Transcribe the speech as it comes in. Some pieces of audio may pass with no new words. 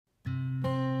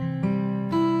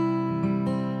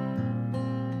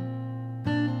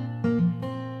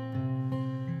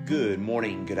Good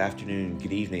morning, good afternoon,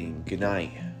 good evening, good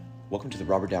night. Welcome to the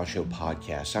Robert Dow Show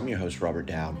podcast. I'm your host, Robert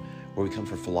Dow, where we come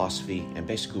for philosophy and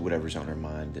basically whatever's on our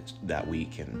mind that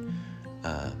week. And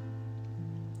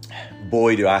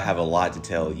boy, do I have a lot to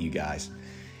tell you guys.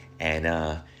 And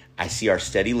I see our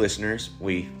steady listeners.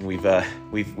 We've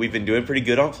been doing pretty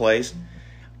good on plays.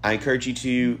 I encourage you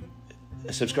to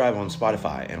subscribe on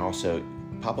Spotify and also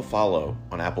pop a follow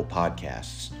on Apple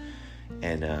Podcasts.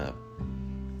 And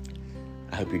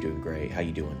I hope you're doing great. How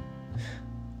you doing?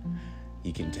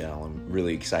 You can tell I'm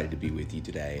really excited to be with you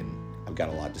today, and I've got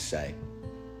a lot to say.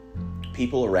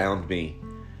 People around me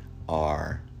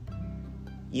are,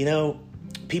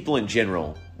 people in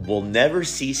general will never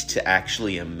cease to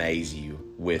actually amaze you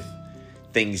with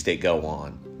things that go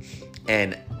on.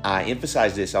 And I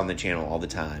emphasize this on the channel all the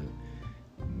time,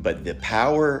 but the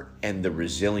power and the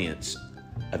resilience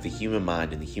of the human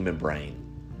mind and the human brain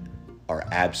are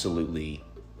absolutely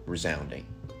resounding.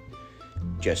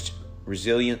 Just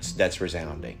resilience that's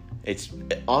resounding. It's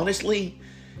honestly,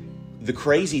 the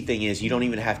crazy thing is you don't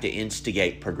even have to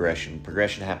instigate progression.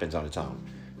 Progression happens on its own.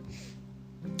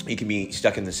 You can be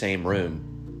stuck in the same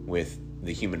room with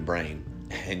the human brain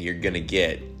and you're going to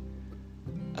get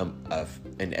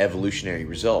an evolutionary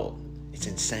result. It's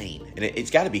insane. And it's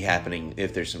got to be happening.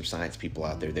 If there's some science people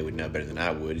out there, they would know better than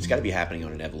I would. It's got to be happening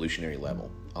on an evolutionary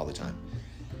level all the time.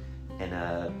 And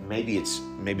maybe it's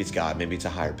God, maybe it's a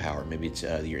higher power, maybe it's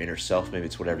your inner self, maybe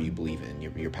it's whatever you believe in,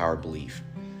 your power of belief.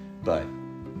 But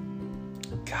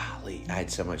golly, I had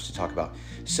so much to talk about.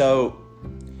 So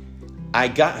I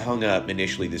got hung up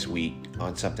initially this week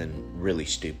on something really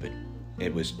stupid.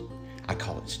 I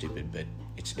call it stupid, but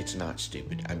it's not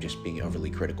stupid. I'm just being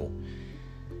overly critical.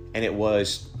 And it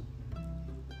was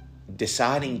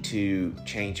deciding to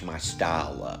change my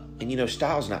style up. And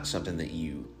style is not something that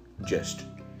you just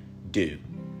do.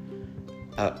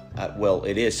 Well,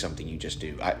 it is something you just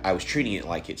do. I was treating it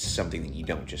like it's something that you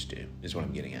don't just do, is what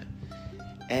I'm getting at.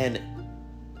 And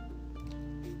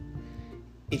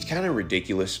it's kind of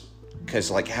ridiculous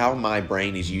because like how my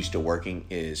brain is used to working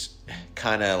is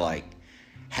kind of like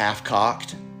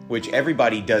half-cocked, which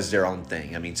everybody does their own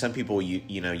thing. I mean, some people,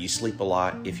 you sleep a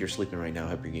lot. If you're sleeping right now, I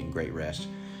hope you're getting great rest.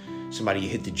 Somebody, you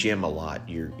hit the gym a lot.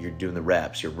 You're doing the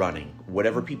reps, you're running.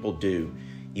 Whatever people do,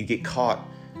 you get caught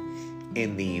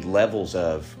in the levels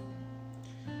of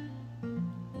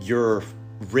your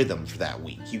rhythm for that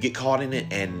week. You get caught in it,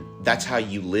 and that's how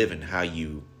you live and how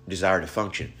you desire to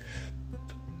function.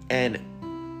 And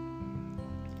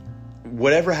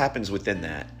whatever happens within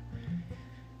that,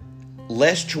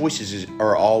 less choices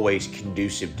are always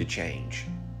conducive to change.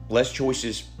 Less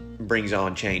choices brings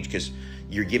on change because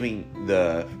you're giving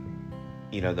the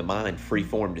mind free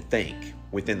form to think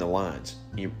within the lines.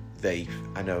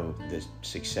 I know the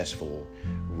successful,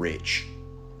 rich-esque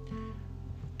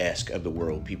of the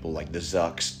world, people like the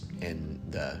Zucks and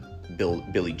the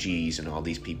Billy G's and all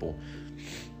these people,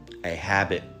 a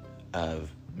habit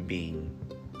of being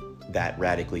that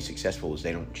radically successful is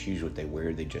they don't choose what they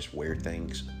wear, they just wear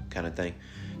things kind of thing.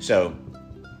 So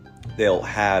they'll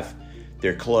have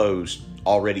their clothes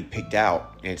already picked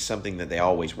out and it's something that they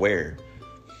always wear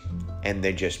and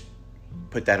they just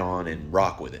put that on and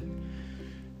rock with it.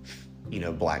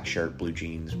 Black shirt, blue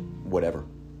jeans, whatever.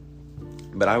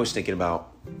 But I was thinking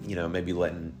about, maybe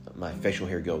letting my facial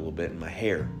hair go a little bit and my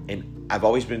hair. And I've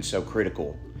always been so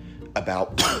critical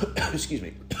about, excuse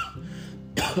me,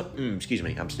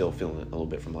 I'm still feeling it a little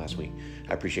bit from last week.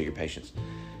 I appreciate your patience.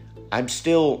 I'm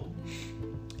still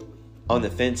on the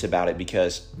fence about it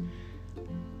because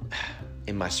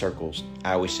in my circles,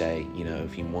 I always say,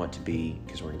 if you want to be,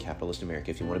 because we're in capitalist America,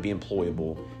 if you want to be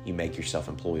employable, you make yourself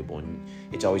employable. And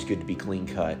it's always good to be clean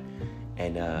cut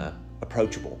and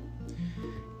approachable.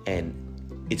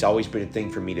 And it's always been a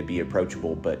thing for me to be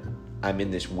approachable, but I'm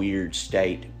in this weird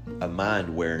state of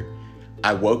mind where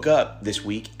I woke up this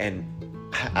week,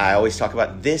 and I always talk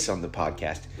about this on the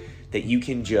podcast, that you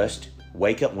can just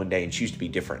wake up one day and choose to be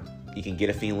different. You can get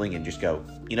a feeling and just go,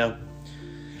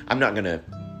 I'm not going to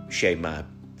shave my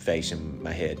face and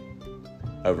my head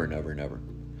over and over and over.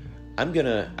 I'm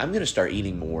gonna start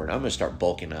eating more, and I'm gonna start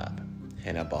bulking up.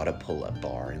 And I bought a pull-up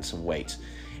bar and some weights,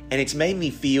 and it's made me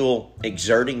feel,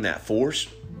 exerting that force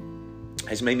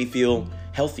has made me feel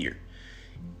healthier.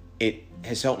 It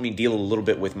has helped me deal a little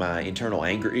bit with my internal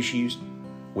anger issues,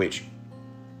 which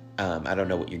I don't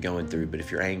know what you're going through, but if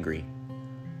you're angry,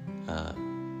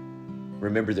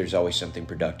 remember there's always something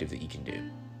productive that you can do.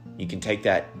 You can take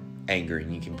that anger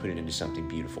and you can put it into something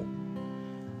beautiful.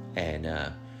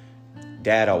 And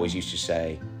Dad always used to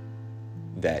say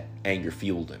that anger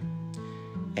fueled him.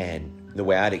 And the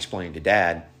way I'd explain to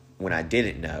Dad when I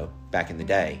didn't know back in the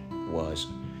day was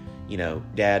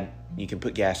Dad, you can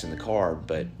put gas in the car,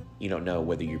 but you don't know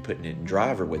whether you're putting it in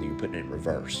drive or whether you're putting it in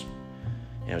reverse.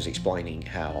 And I was explaining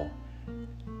how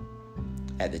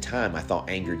at the time I thought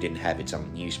anger didn't have its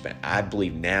own use, but I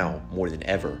believe now more than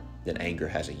ever that anger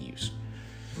has a use.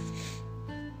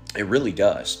 It really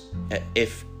does.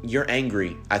 If you're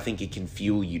angry, I think it can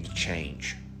fuel you to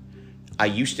change. I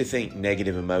used to think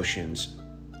negative emotions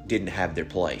didn't have their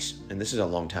place, and this is a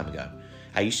long time ago.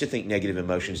 I used to think negative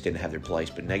emotions didn't have their place,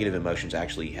 but negative emotions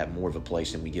actually have more of a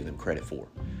place than we give them credit for.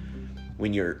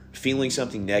 When you're feeling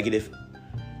something negative,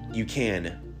 you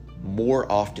can, more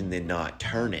often than not,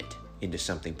 turn it into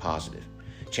something positive,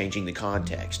 changing the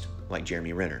context, like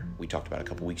Jeremy Renner, we talked about a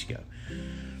couple weeks ago.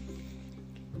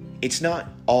 It's not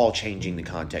all changing the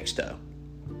context, though.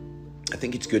 I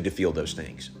think it's good to feel those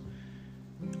things.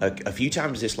 A few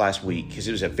times this last week, because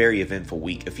it was a very eventful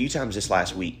week, a few times this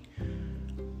last week,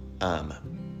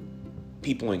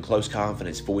 people in close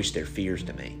confidence voiced their fears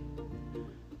to me.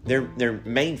 Their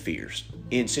main fears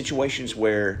in situations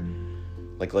where,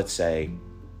 like, let's say,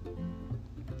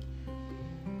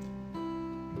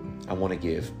 I want to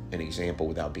give an example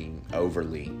without being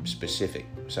overly specific,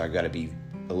 so I've got to be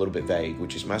a little bit vague,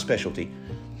 which is my specialty.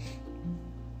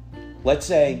 Let's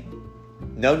say,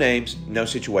 no names, no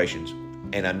situations,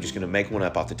 and I'm just going to make one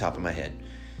up off the top of my head.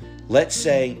 Let's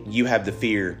say you have the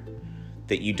fear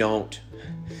that you don't,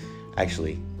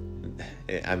 actually,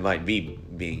 I might be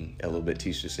being a little bit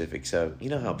too specific. So, you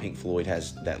know how Pink Floyd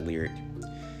has that lyric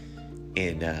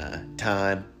in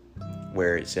Time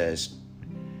where it says,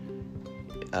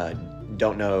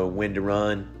 don't know when to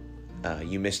run,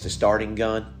 you missed the starting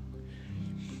gun.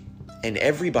 And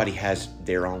everybody has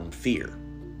their own fear.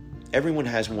 Everyone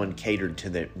has one catered to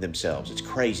themselves. It's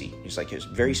crazy. It's like a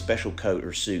very special coat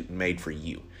or suit made for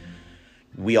you.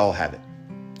 We all have it.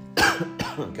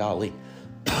 Golly.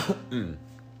 Let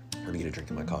me get a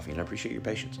drink of my coffee, and I appreciate your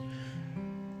patience.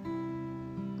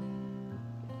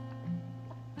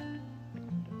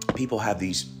 People have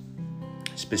these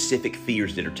specific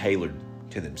fears that are tailored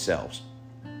to themselves.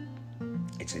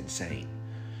 It's insane.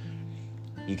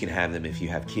 You can have them if you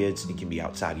have kids. It can be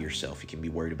outside of yourself. You can be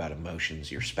worried about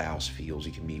emotions your spouse feels.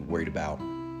 You can be worried about.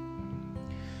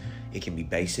 It can be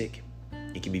basic.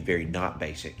 It can be very not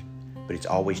basic. But it's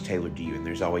always tailored to you. And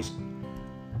there's always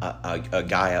a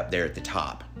guy up there at the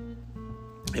top.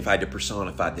 If I had to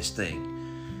personify this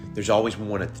thing, there's always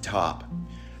one at the top.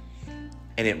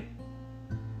 And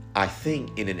I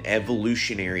think in an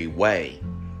evolutionary way,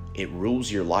 it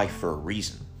rules your life for a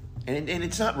reason. And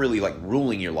it's not really like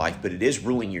ruling your life, but it is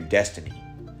ruling your destiny.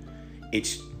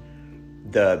 It's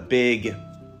the big,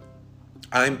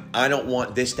 I don't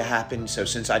want this to happen, so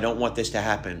since I don't want this to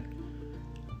happen,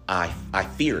 I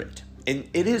fear it. And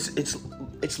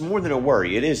it's more than a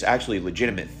worry. It is actually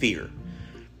legitimate fear.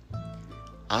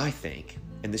 I think,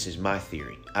 and this is my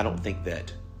theory, I don't think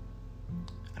that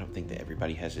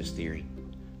everybody has this theory,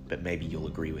 but maybe you'll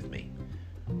agree with me.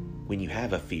 When you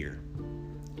have a fear,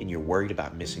 and you're worried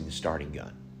about missing the starting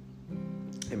gun,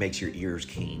 it makes your ears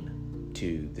keen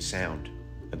to the sound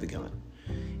of the gun.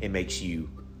 It makes you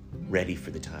ready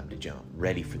for the time to jump,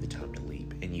 ready for the time to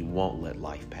leap, and you won't let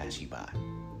life pass you by.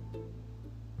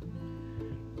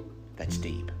 That's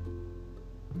deep.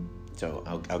 So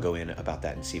I'll go in about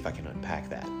that and see if I can unpack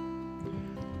that.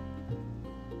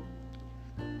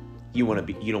 You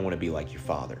don't want to be like your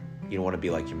father. You don't want to be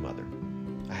like your mother.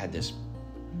 I had this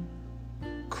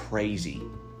crazy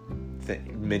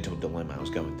mental dilemma I was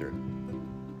going through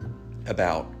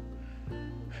about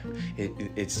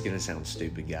it's gonna sound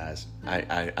stupid, guys.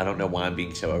 I don't know why I'm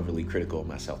being so overly critical of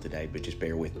myself today, but just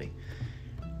bear with me.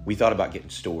 We thought about getting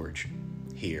storage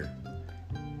here,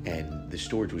 and the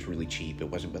storage was really cheap. It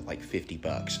wasn't but like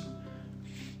 $50.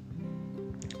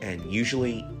 And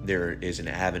usually there is an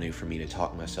avenue for me to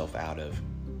talk myself out of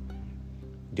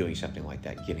doing something like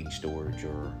that, getting storage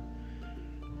or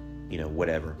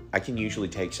whatever. I can usually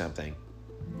take something,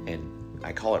 and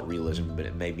I call it realism, but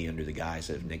it may be under the guise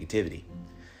of negativity.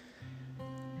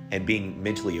 And being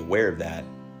mentally aware of that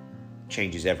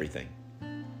changes everything.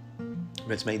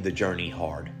 But it's made the journey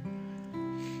hard.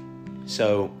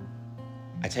 So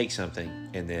I take something,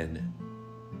 and then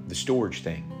the storage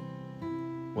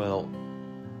thing. Well,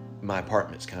 my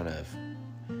apartment's kind of,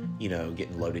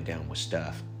 getting loaded down with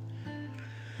stuff.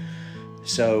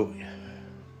 So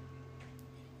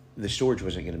the storage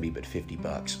wasn't going to be but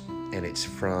 $50, and it's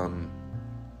from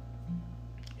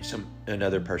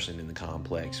another person in the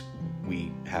complex.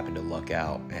 We happened to luck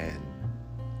out, and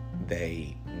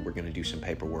they were going to do some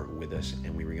paperwork with us,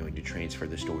 and we were going to transfer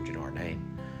the storage in our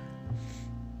name.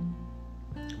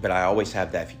 But I always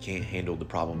have that: if you can't handle the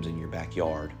problems in your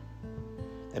backyard,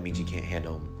 that means you can't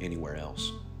handle them anywhere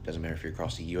else. Doesn't matter if you're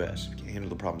across the U.S. You can't handle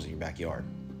the problems in your backyard.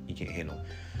 You can't handle.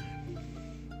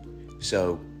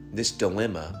 So this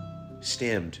dilemma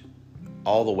stemmed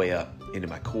all the way up into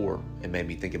my core and made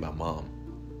me think of my mom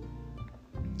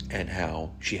and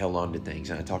how she held on to things.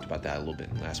 And I talked about that a little bit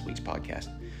in last week's podcast.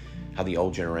 How the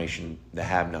old generation, the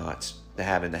have-nots, the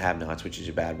have and the have-nots, which is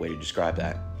a bad way to describe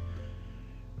that,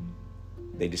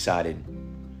 they decided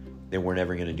they weren't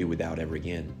ever going to do without ever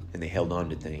again. And they held on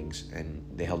to things, and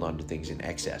they held on to things in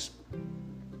excess.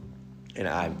 And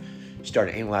I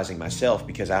started analyzing myself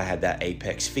because I had that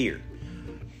apex fear.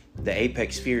 The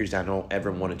apex fear is I don't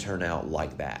ever want to turn out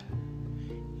like that.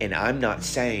 And I'm not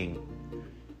saying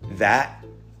that,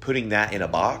 putting that in a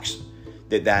box,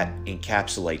 that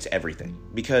encapsulates everything.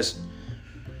 Because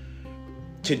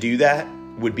to do that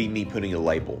would be me putting a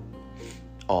label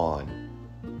on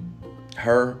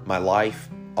her, my life,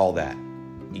 all that.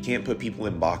 You can't put people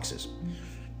in boxes.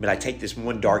 But I take this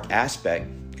one dark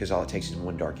aspect, because all it takes is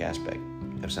one dark aspect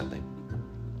of something,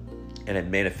 and it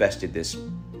manifested this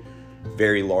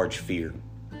very large fear.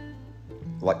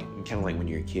 Like, kind of like when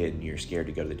you're a kid and you're scared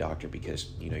to go to the doctor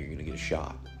because you know you're going to get a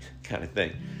shot, kind of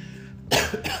thing.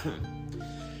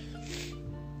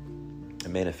 I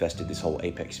manifested this whole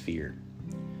apex fear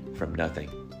from nothing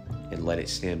and let it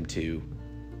stem to,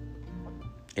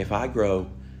 if I grow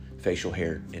facial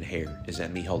hair and hair, is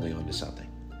that me holding on to something?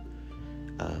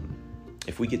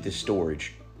 If we get this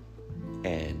storage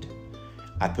and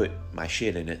I put my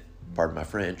shit in it, pardon my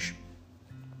French,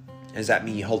 is that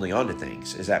me holding on to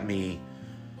things? Is that me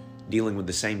dealing with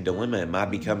the same dilemma? Am I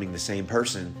becoming the same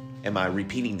person? Am I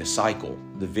repeating the cycle,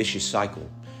 the vicious cycle?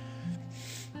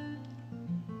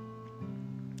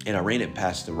 And I ran it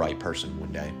past the right person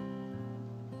one day,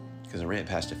 because I ran it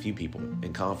past a few people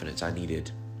in confidence. I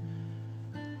needed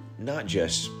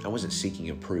I wasn't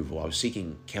seeking approval. I was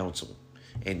seeking counsel.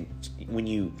 And when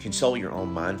you consult your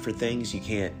own mind for things, you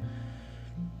can't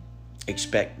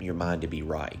expect your mind to be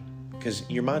right, because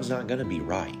your mind's not going to be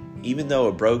right. Even though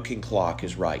a broken clock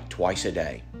is right twice a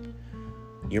day,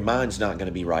 your mind's not going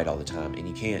to be right all the time. And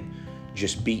you can't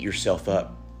just beat yourself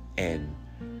up and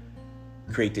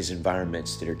create these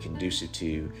environments that are conducive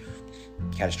to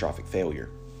catastrophic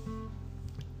failure.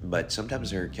 But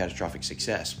sometimes they're catastrophic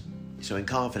success. So in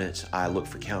confidence, I looked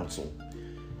for counsel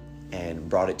and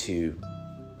brought it to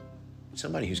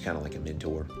somebody who's kind of like a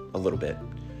mentor, a little bit.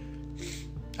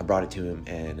 I brought it to him,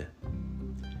 and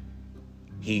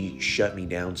he shut me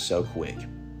down so quick.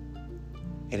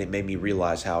 And it made me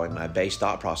realize how in my base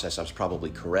thought process I was probably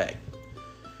correct.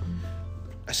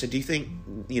 I said, do you think,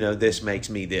 this makes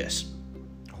me this?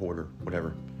 Hoarder,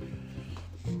 whatever.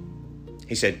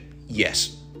 He said,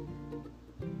 yes.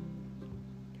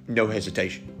 No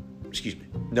hesitation.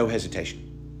 No hesitation.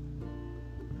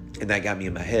 And that got me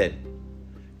in my head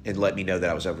and let me know that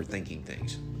I was overthinking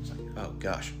things. I was like, oh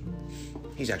gosh,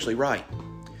 he's actually right.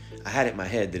 I had it in my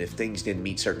head that if things didn't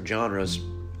meet certain genres,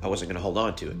 I wasn't going to hold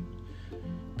on to it.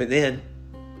 But then,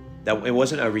 it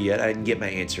wasn't over yet. I didn't get my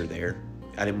answer there.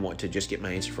 I didn't want to just get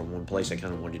my answer from one place. I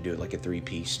kind of wanted to do it like a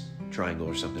 3-piece triangle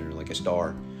or something, or like a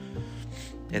star.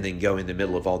 And then go in the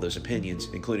middle of all those opinions,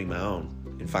 including my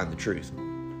own, and find the truth.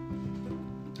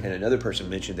 And another person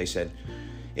mentioned, they said,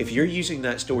 if you're using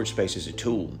that storage space as a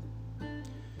tool,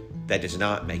 that does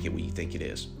not make it what you think it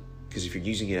is. Because if you're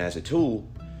using it as a tool,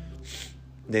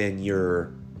 then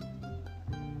you're...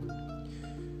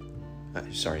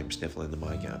 Sorry, I'm sniffling the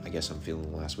mic. I guess I'm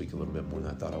feeling last week a little bit more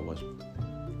than I thought I was.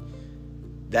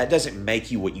 That doesn't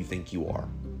make you what you think you are.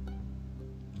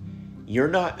 You're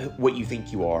not what you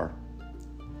think you are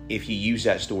if you use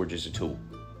that storage as a tool.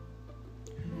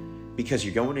 Because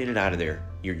you're going in and out of there,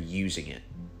 you're using it.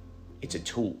 It's a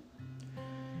tool.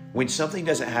 When something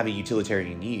doesn't have a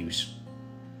utilitarian use,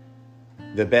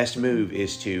 the best move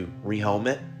is to rehome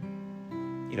it.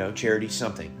 Charity,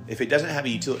 something. If it doesn't have a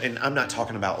utility, and I'm not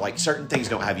talking about like certain things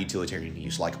don't have utilitarian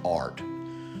use, like art.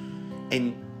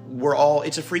 And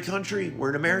it's a free country. We're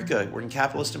in America. We're in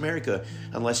capitalist America.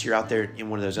 Unless you're out there in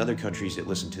one of those other countries that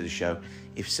listen to the show.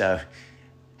 If so,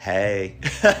 hey,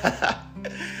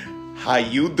 how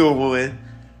you doing?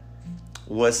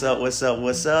 What's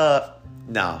up?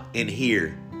 Nah, in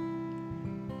here,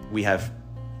 we have,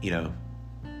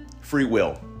 free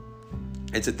will.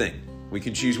 It's a thing. We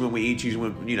can choose when we eat, choose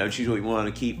what we want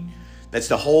to keep. That's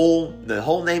the whole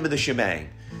name of the shebang.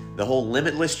 The whole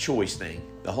limitless choice thing.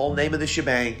 The whole name of the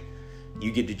shebang,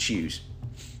 you get to choose.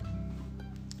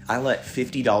 I let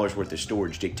 $50 worth of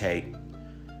storage dictate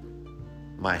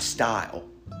my style,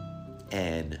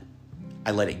 and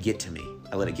I let it get to me.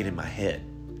 I let it get in my head.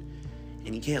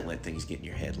 And you can't let things get in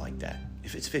your head like that.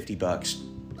 If it's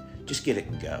 $50, just get it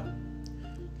and go.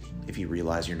 If you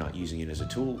realize you're not using it as a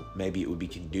tool, maybe it would be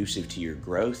conducive to your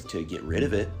growth to get rid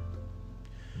of it.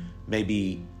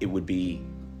 Maybe it would be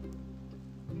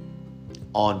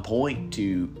on point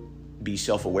to be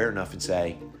self-aware enough and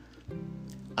say,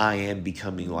 I am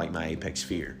becoming like my apex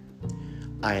fear.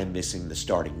 I am missing the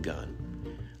starting gun.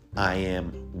 I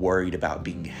am worried about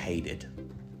being hated.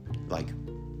 Like,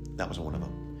 that was one of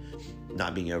them.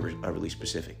 Not being overly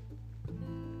specific.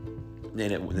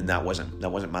 And that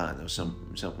wasn't mine. That was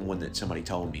one that somebody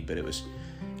told me, but it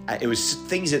was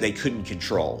things that they couldn't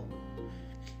control.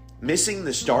 Missing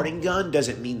the starting gun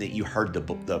doesn't mean that you heard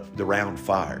the round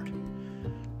fired.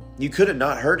 You could have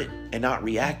not heard it and not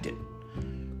reacted.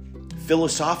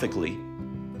 Philosophically,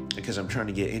 because I'm trying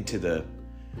to get into the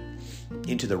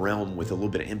realm with a little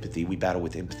bit of empathy. We battle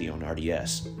with empathy on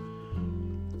RDS.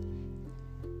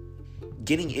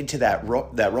 Getting into that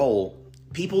role,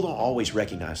 people don't always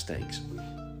recognize things.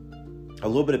 A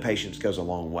little bit of patience goes a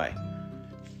long way.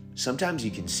 Sometimes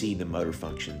you can see the motor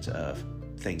functions of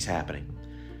things happening.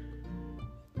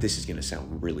 This is going to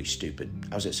sound really stupid.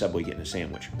 I was at Subway getting a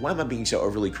sandwich. Why am I being so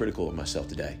overly critical of myself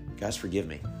today? Guys, forgive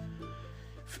me.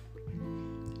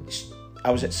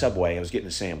 I was at Subway. I was getting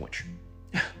a sandwich.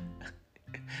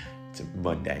 It's a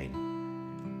mundane.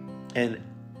 And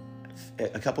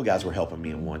a couple guys were helping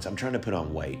me at once. I'm trying to put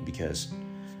on weight because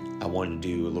I wanted to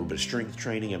do a little bit of strength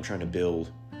training. I'm trying to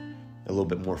build a little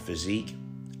bit more physique.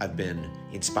 I've been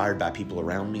inspired by people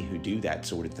around me who do that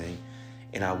sort of thing.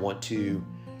 And I want to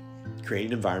create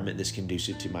an environment that's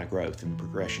conducive to my growth and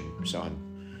progression. So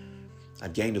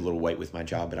I've gained a little weight with my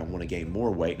job, but I want to gain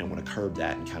more weight and I want to curb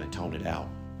that and kind of tone it out.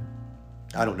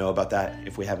 I don't know about that.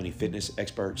 If we have any fitness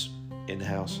experts in the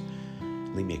house,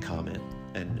 leave me a comment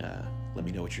and let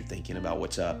me know what you're thinking about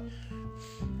what's up.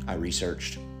 I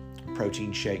researched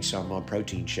protein shakes, so I'm on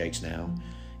protein shakes now,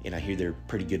 and I hear they're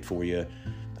pretty good for you.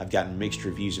 I've gotten mixed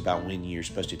reviews about when you're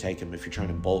supposed to take them. If you're trying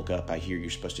to bulk up, I hear you're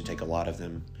supposed to take a lot of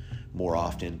them more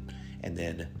often. And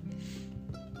then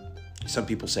some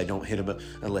people say don't hit them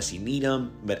unless you need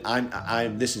them. But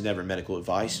this is never medical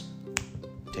advice.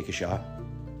 Take a shot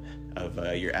of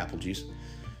your apple juice.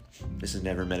 This is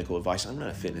never medical advice. I'm not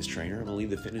a fitness trainer. I'm going to leave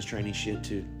the fitness training shit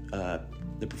to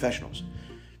the professionals.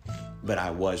 But I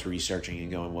was researching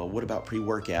and going, well, what about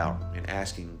pre-workout? And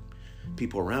asking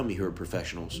people around me who are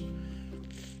professionals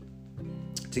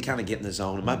to kind of get in the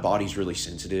zone. And my body's really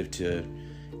sensitive to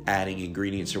adding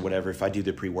ingredients or whatever. If I do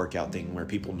the pre-workout thing where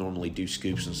people normally do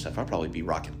scoops and stuff, I'll probably be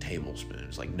rocking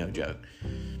tablespoons. Like, no joke.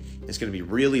 It's going to be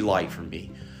really light for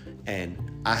me.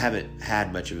 And I haven't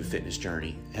had much of a fitness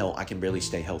journey. Hell, I can barely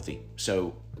stay healthy.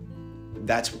 So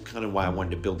that's kind of why I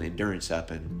wanted to build the endurance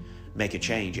up and make a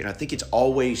change. And I think it's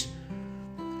always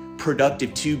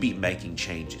productive to be making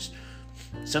changes.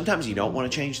 Sometimes you don't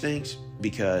want to change things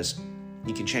because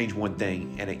you can change one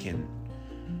thing and it can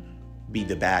be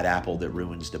the bad apple that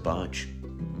ruins the bunch.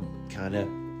 Kind of.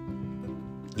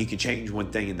 You can change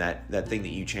one thing and that thing that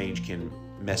you change can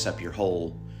mess up your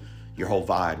whole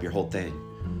vibe, your whole thing.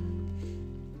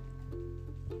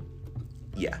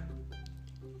 Yeah.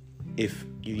 If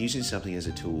you're using something as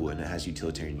a tool and it has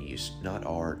utilitarian use, not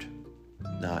art,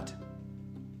 not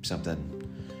something,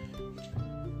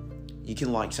 you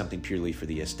can like something purely for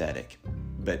the aesthetic,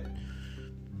 but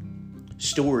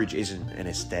storage isn't an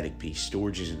aesthetic piece.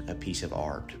 Storage isn't a piece of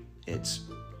art. It's,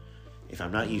 if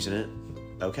I'm not using it,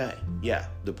 okay, yeah,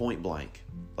 the point blank,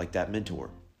 like that mentor.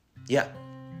 Yeah,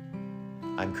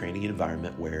 I'm creating an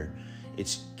environment where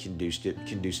it's conducive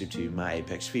to my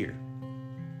apex fear.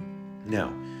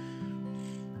 Now,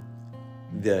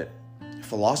 the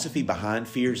philosophy behind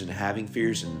fears and having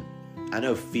fears, and I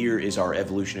know fear is our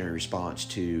evolutionary response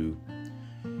to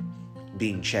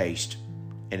being chased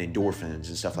and endorphins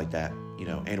and stuff like that,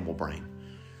 animal brain.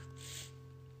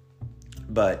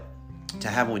 But to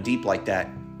have one deep like that,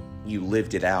 you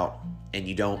lived it out, and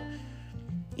you don't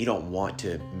want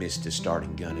to miss the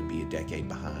starting gun and be a decade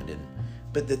behind.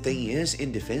 But the thing is,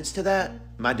 in defense to that,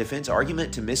 my defense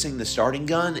argument to missing the starting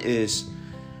gun is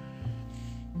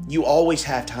you always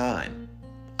have time.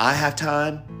 I have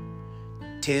time.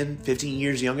 10, 15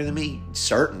 years younger than me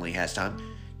certainly has time.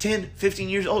 10, 15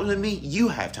 years older than me, you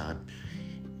have time.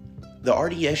 The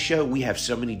RDS show, we have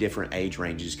so many different age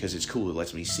ranges because it's cool. It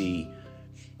lets me see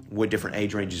what different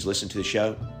age ranges listen to the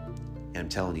show. And I'm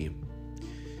telling you,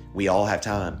 we all have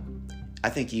time. I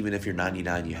think even if you're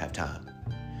 99, you have time.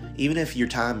 Even if your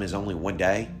time is only one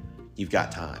day, you've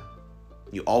got time.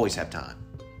 You always have time.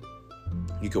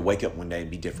 You could wake up one day and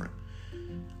be different.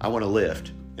 I want to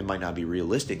lift. It might not be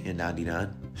realistic in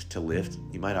 99 to lift.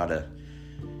 You might ought to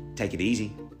take it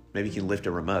easy. Maybe you can lift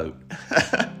a remote.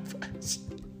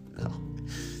 No,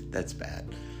 that's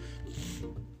bad.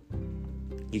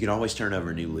 You can always turn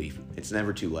over a new leaf. It's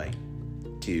never too late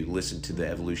to listen to the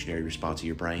evolutionary response of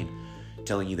your brain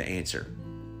telling you the answer,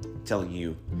 telling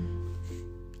you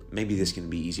maybe this can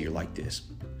be easier like this.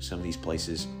 Some of these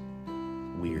places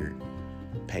we're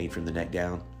paid from the neck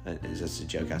down. That's a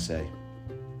joke I say.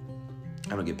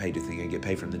 I don't get paid to think, I get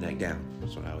paid from the neck down.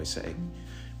 That's what I always say.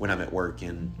 When I'm at work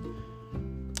and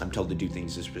I'm told to do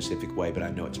things a specific way, but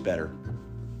I know it's better.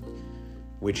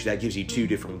 Which that gives you two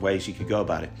different ways you could go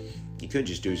about it. You could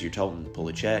just do as you're told and pull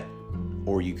a check,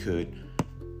 or you could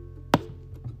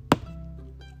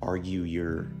argue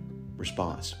your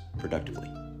response productively.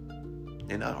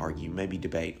 And not argue, maybe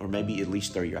debate, or maybe at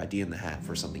least throw your idea in the hat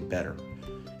for something better.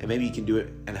 And maybe you can do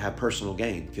it and have personal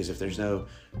gain, because if there's no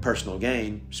personal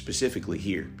gain, specifically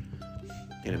here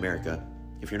in America,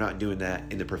 if you're not doing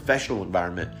that in the professional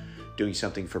environment, doing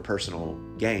something for personal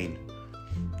gain,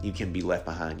 you can be left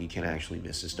behind. You can actually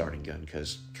miss a starting gun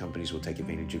because companies will take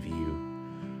advantage of you.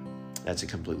 That's a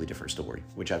completely different story,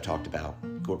 which I've talked about.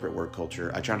 Corporate work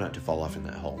culture. I try not to fall off in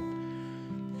that hole.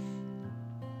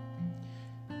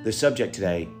 The subject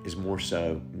today is more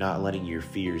so not letting your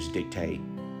fears dictate.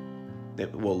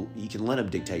 Well, you can let them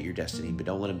dictate your destiny, but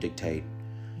don't let them dictate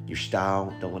your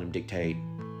style. Don't let them dictate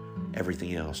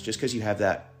everything else. Just because you have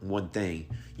that one thing,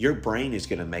 your brain is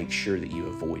going to make sure that you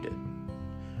avoid it.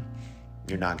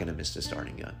 You're not going to miss the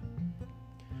starting gun.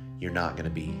 You're not going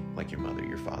to be like your mother,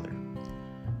 your father.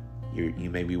 You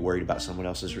may be worried about someone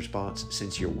else's response.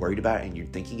 Since you're worried about it and you're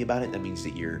thinking about it, that means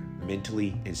that you're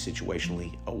mentally and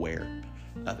situationally aware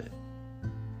of it.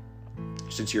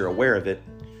 Since you're aware of it,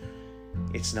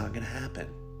 it's not going to happen.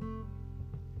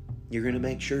 You're going to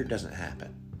make sure it doesn't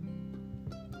happen.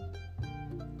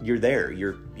 You're there.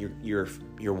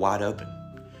 You're wide open.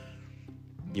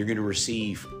 You're going to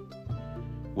receive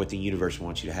what the universe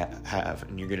wants you to have,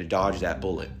 and you're going to dodge that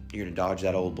bullet. You're going to dodge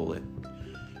that old bullet.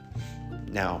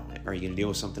 Now, are you going to deal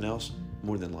with something else?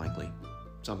 More than likely,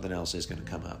 something else is going to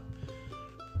come up.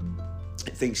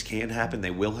 Things can happen,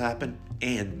 they will happen,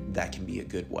 and that can be a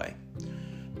good way.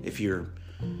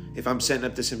 If I'm setting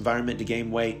up this environment to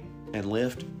gain weight and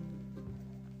lift,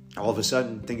 all of a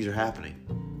sudden things are happening.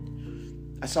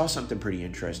 I saw something pretty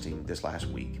interesting this last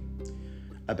week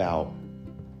about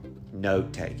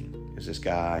note taking. There's this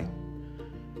guy,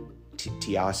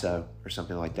 Tiasso or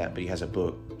something like that, but he has a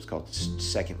book. It's called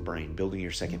Second Brain, Building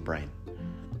Your Second Brain.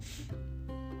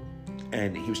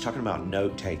 And he was talking about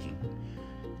note taking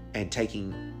and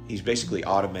he's basically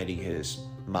automating his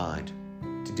mind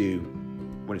to do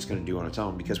what it's going to do on its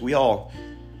own, because we're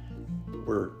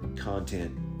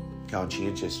content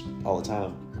conscientious all the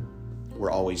time.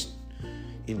 We're always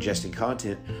ingesting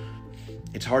content.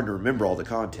 It's hard to remember all the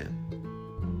content.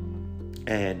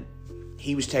 And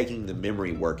he was taking the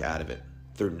memory work out of it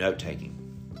through note-taking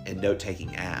and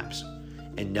note-taking apps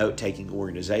and note-taking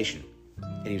organization.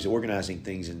 And he was organizing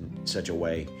things in such a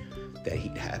way that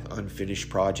he'd have unfinished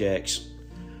projects,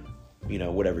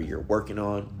 whatever you're working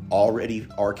on, already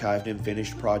archived and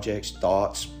finished projects,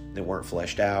 thoughts that weren't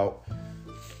fleshed out.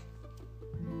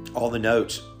 All the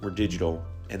notes were digital,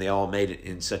 and they all made it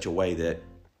in such a way that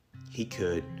he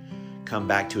could come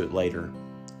back to it later,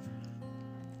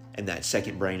 and that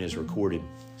second brain is recorded.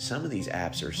 Some of these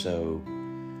apps are so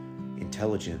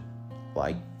intelligent,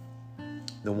 like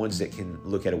the ones that can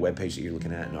look at a webpage that you're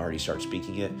looking at and already start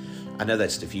speaking it. I know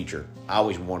that's the future. I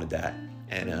always wanted that,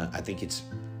 and I think it's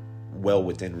well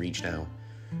within reach now.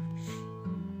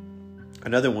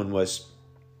 Another one was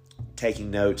taking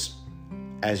notes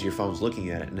as your phone's looking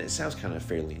at it, and it sounds kind of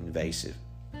fairly invasive,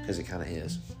 because it kind of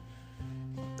is.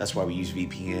 That's why we use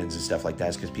VPNs and stuff like that,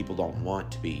 is because people don't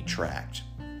want to be tracked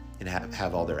and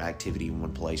have all their activity in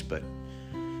one place. But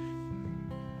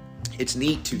it's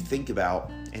neat to think about,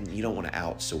 and you don't want to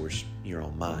outsource your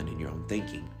own mind and your own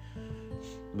thinking.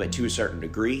 But to a certain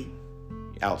degree,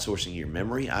 outsourcing your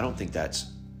memory, I don't think that's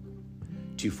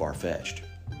too far-fetched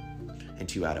and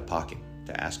too out of pocket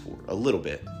to ask for. A little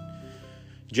bit.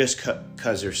 Just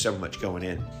because there's so much going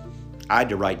in. I had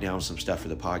to write down some stuff for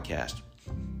the podcast.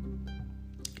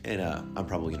 And I'm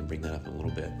probably going to bring that up in a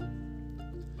little bit.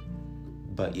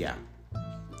 But yeah,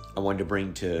 I wanted to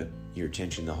bring to your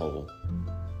attention the whole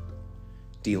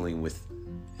dealing with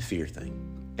fear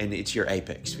thing. And it's your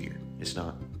apex fear. It's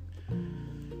not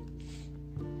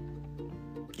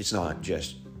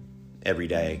just every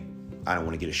day, I don't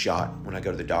want to get a shot when I go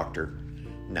to the doctor.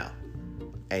 No.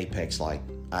 Apex, like,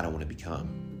 I don't want to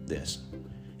become this.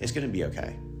 It's going to be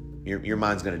okay. Your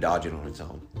mind's going to dodge it on its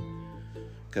own,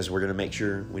 because we're going to make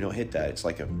sure we don't hit that. It's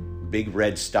like a big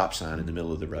red stop sign in the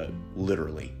middle of the road.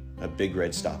 Literally, a big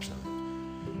red stop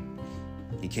sign.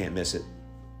 You can't miss it.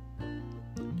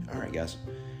 All right, guys.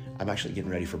 I'm actually getting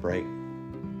ready for break.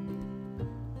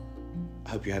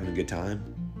 hope you're having a good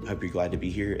time. I hope you're glad to be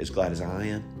here, as glad as I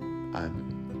am.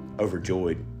 I'm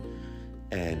overjoyed,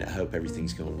 and I hope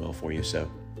everything's going well for you.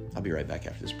 So I'll be right back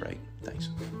after this break. Thanks.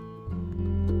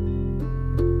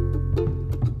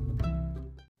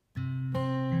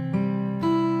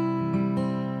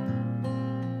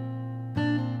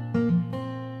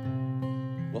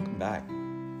 Welcome back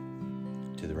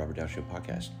to the Robert Dow Show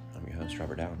podcast. I'm your host,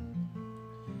 Robert Dow.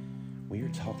 We are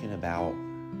talking about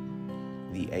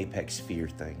the apex fear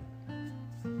thing.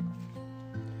 And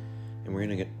we're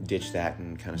going to ditch that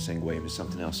and kind of segue into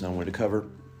something else I wanted to cover.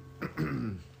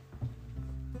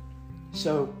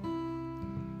 So,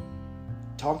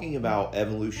 talking about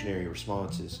evolutionary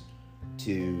responses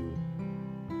to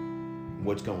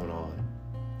what's going on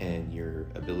and your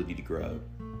ability to grow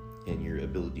and your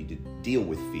ability to deal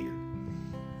with fear.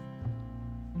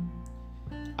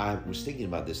 I was thinking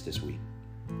about this week,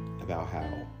 about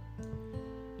how,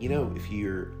 if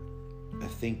you're a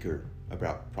thinker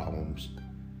about problems,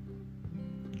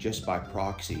 just by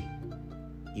proxy,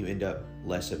 you end up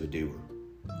less of a doer.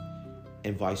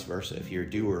 And vice versa. If you're a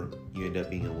doer, you end up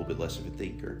being a little bit less of a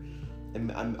thinker.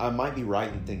 And I might be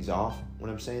writing things off when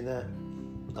I'm saying that.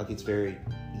 Like, it's very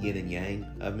yin and yang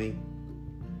of me.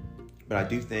 But I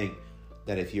do think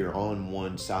that if you're on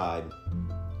one side,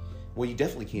 well, you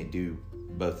definitely can't do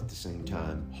both at the same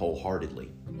time wholeheartedly,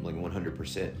 like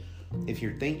 100%. If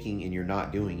you're thinking and you're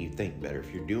not doing, you think better.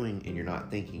 If you're doing and you're not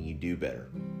thinking, you do better.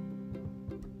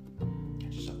 I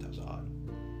just thought that was odd.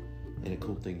 And a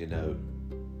cool thing to note.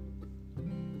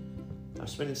 I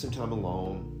was spending some time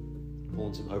alone,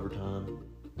 pulling some overtime,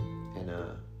 and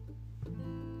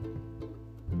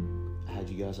I had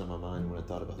you guys on my mind when I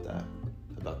thought about that,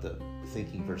 about the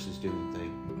thinking versus doing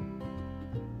thing.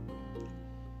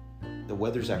 The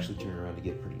weather's actually turning around to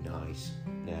get pretty nice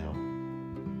now,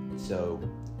 so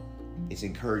it's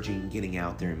encouraging getting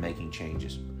out there and making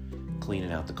changes,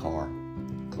 cleaning out the car,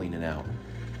 cleaning out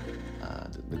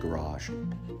the garage,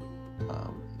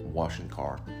 washing the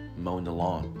car, mowing the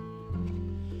lawn.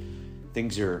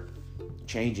 Things are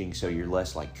changing, so you're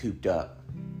less like cooped up.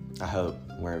 I hope,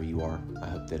 wherever you are, I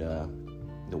hope that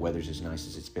the weather's as nice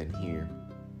as it's been here.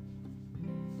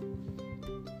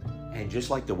 And just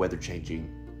like the weather changing,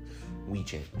 we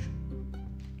change.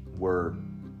 We're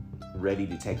ready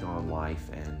to take on life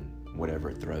and whatever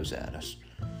it throws at us.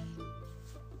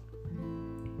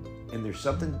 And there's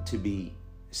something to be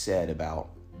said about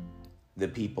the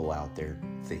people out there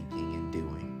thinking and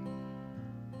doing.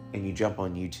 And you jump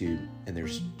on YouTube and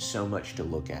there's so much to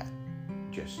look at.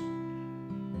 Just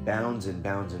bounds and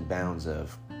bounds and bounds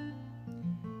of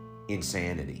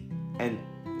insanity. And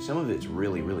some of it's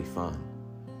really, really fun.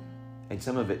 And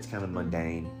some of it's kind of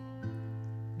mundane.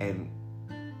 And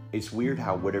it's weird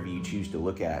how whatever you choose to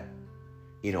look at,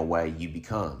 in a way, you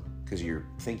become. Because you're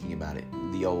thinking about it.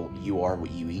 The old you are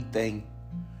what you eat thing.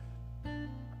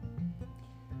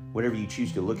 Whatever you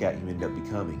choose to look at, you end up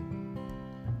becoming.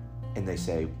 And they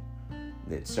say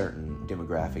that certain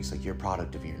demographics, like, you're a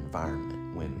product of your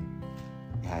environment, when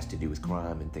it has to do with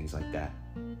crime and things like that.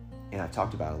 And I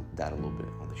talked about that a little bit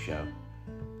on the show.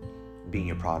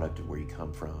 Being a product of where you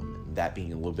come from, and that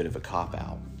being a little bit of a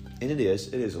cop-out. And it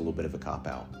is a little bit of a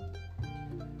cop-out.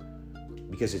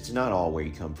 Because it's not all where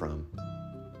you come from.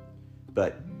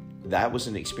 But that was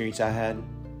an experience I had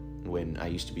when I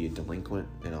used to be a delinquent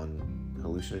and on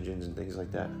hallucinogens and things like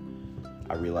that.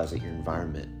 I realized that your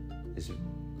environment is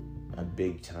a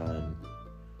big time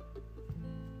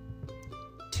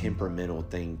temperamental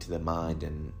thing to the mind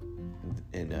and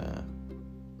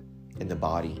the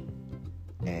body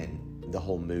and the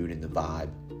whole mood and the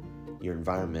vibe. Your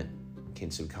environment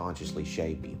can subconsciously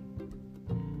shape you.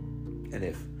 And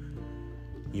if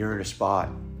you're in a spot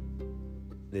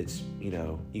that's,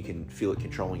 you can feel it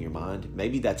controlling your mind,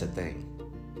 maybe that's a thing.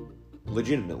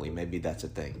 Legitimately, maybe that's a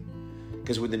thing.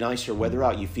 Because with the nicer weather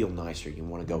out, you feel nicer. You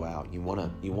want to go out. You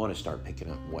want to start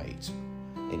picking up weights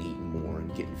and eating more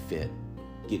and getting fit,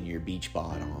 getting your beach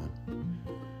bod on.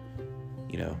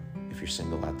 If you're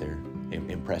single out there,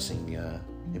 impressing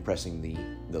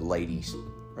the ladies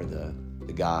or the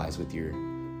guys with your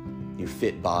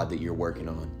fit bod that you're working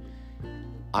on.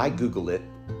 I Googled it,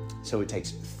 so it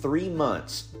takes 3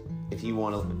 months if you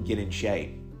want to get in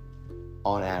shape,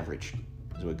 on average,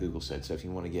 is what Google said. So if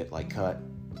you want to get like cut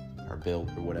or built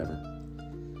or whatever,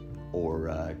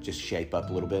 or just shape up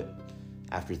a little bit,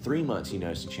 after 3 months you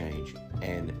notice a change.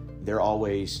 And they're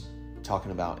always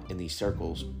talking about in these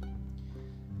circles,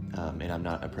 and I'm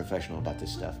not a professional about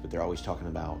this stuff, but they're always talking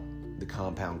about the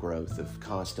compound growth of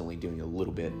constantly doing a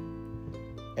little bit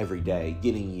every day,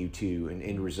 getting you to an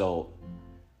end result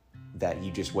that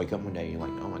you just wake up one day and you're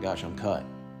like, oh my gosh, I'm cut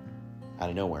out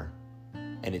of nowhere.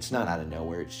 And it's not out of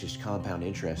nowhere. It's just compound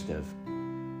interest of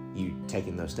you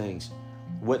taking those things.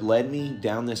 What led me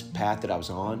down this path that I was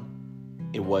on,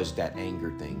 it was that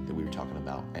anger thing that we were talking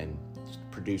about and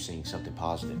producing something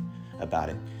positive about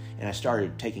it. And I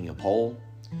started taking a poll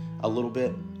a little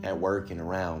bit at work and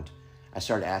around. I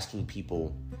started asking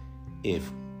people if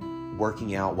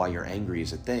working out while you're angry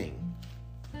is a thing.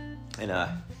 And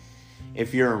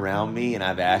if you're around me and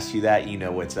I've asked you that, you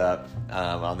know what's up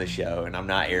on the show. And I'm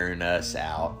not airing us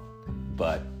out,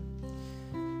 but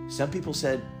some people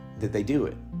said that they do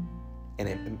it,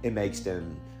 and it makes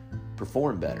them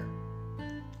perform better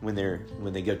when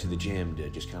they go to the gym to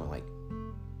just kind of like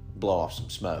blow off some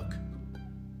smoke.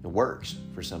 It works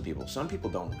for some people. Some people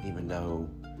don't even know.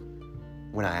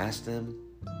 When I asked them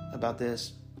about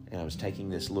this, and I was taking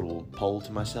this little poll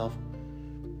to myself,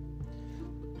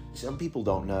 some people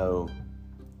don't know.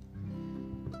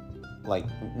 Like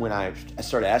when I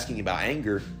started asking about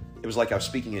anger, it was like I was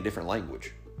speaking a different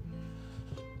language.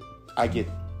 I get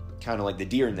kind of like the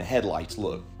deer in the headlights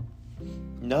look.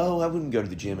 No, I wouldn't go to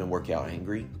the gym and work out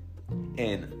angry.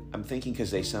 And I'm thinking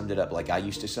because they summed it up like I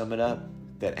used to sum it up,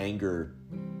 that anger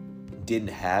didn't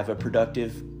have a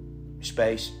productive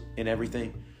space in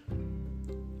everything.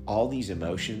 All these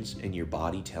emotions in your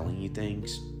body telling you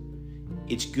things.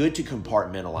 It's good to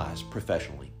compartmentalize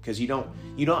professionally, because you don't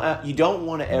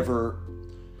want to ever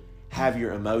have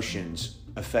your emotions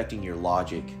affecting your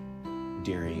logic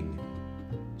during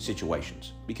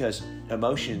situations, because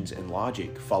emotions and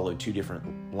logic follow two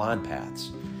different line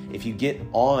paths. If you get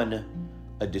on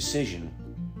a decision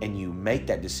and you make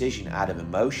that decision out of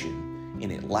emotion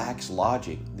and it lacks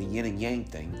logic, the yin and yang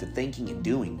thing, the thinking and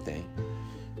doing thing,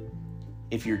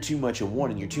 if you're too much of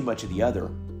one and you're too much of the other,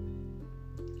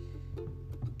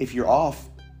 if you're off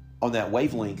on that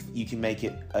wavelength, you can make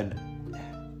a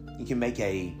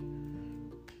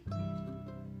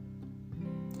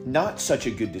not such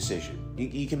a good decision.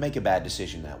 You can make a bad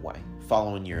decision that way,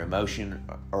 following your emotion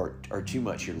or too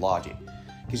much your logic.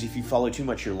 Because if you follow too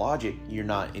much your logic, you're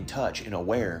not in touch and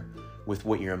aware with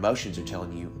what your emotions are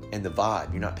telling you and the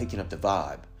vibe. You're not picking up the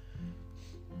vibe.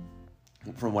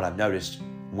 From what I've noticed,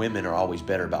 women are always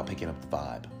better about picking up the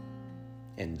vibe.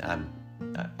 And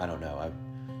I don't know.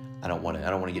 I don't want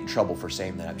to get in trouble for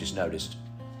saying that. I've just noticed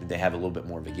that they have a little bit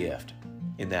more of a gift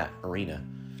in that arena.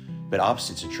 But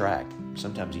opposites attract.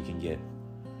 Sometimes you can get.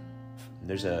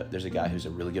 There's a guy who's a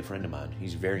really good friend of mine.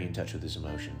 He's very in touch with his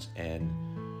emotions, and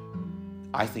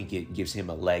I think it gives him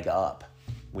a leg up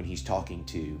when he's talking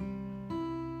to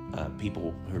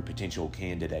people who are potential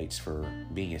candidates for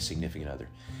being a significant other.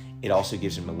 It also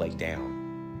gives him a leg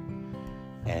down.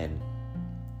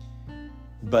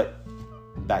 But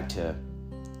back to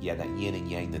that yin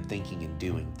and yang, the thinking and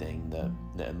doing thing,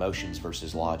 the emotions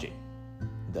versus logic,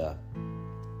 the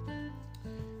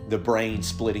brain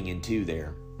splitting in two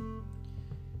there.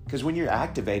 Because when you're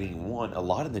activating one, a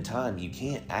lot of the time you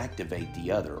can't activate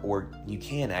the other, or you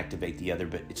can activate the other,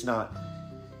 but it's not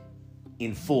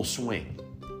in full swing.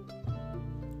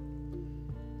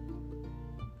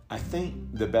 I think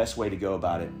the best way to go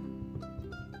about it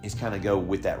is kind of go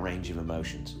with that range of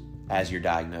emotions as you're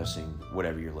diagnosing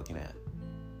whatever you're looking at.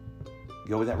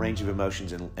 Go with that range of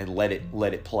emotions and let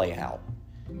it play out.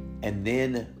 And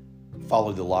then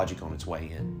follow the logic on its way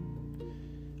in.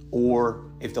 Or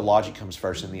if the logic comes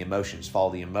first and the emotions, follow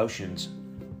the emotions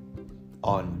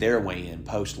on their way in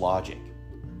post logic.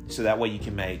 So that way you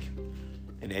can make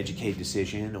an educated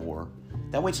decision, or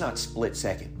that way it's not split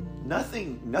second.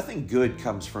 Nothing good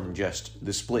comes from just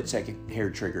the split second hair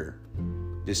trigger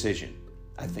decision,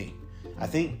 I think. I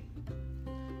think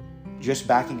just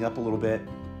backing up a little bit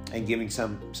and giving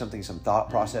something some thought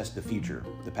process, the future,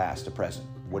 the past, the present,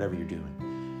 whatever you're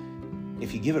doing.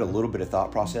 If you give it a little bit of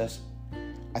thought process,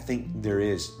 I think there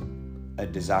is a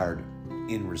desired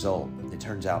end result. It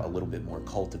turns out a little bit more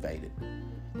cultivated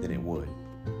than it would.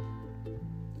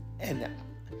 And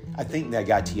I think that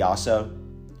guy Tiasso,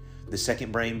 the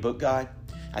Second Brain book guy,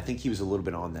 I think he was a little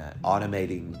bit on that,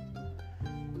 automating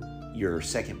your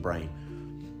second brain.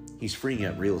 He's freeing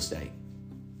up real estate.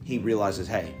 He realizes,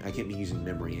 hey, I can't be using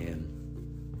memory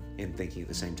and thinking at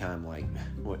the same time. Like,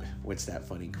 what's that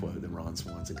funny quote? The Ron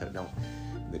Swanson quote.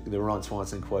 The Ron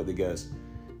Swanson quote that goes,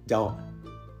 "Don't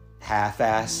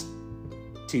half-ass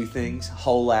two things,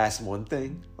 whole-ass one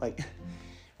thing." Like,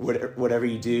 whatever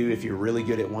you do, if you're really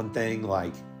good at one thing,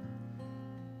 like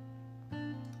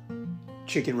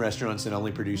chicken restaurants that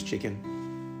only produce chicken.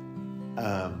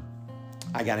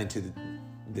 I got into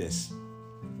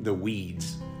the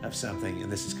weeds of something,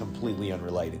 and this is completely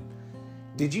unrelated.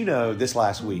 Did you know this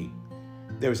last week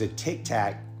there was a Tic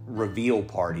Tac reveal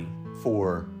party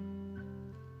for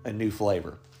a new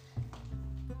flavor?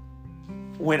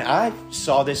 when I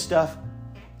saw this stuff,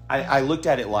 I looked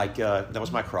at it like that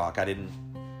was my crock.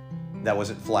 That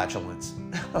wasn't flatulence.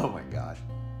 Oh my gosh.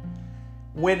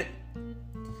 When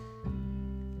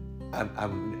now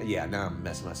I'm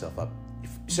messing myself up.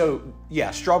 So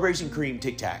yeah, strawberries and cream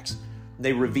Tic Tacs.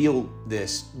 They reveal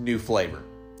this new flavor,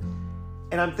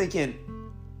 and I'm thinking,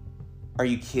 are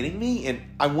you kidding me? And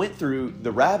I went through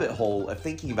the rabbit hole of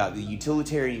thinking about the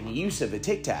utilitarian use of a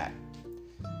Tic Tac,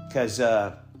 because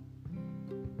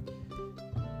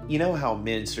you know how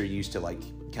mints are used to like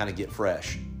kind of get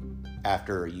fresh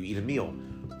after you eat a meal.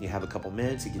 You have a couple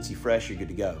mints, it gets you fresh, you're good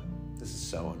to go. This is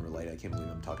so unrelated. I can't believe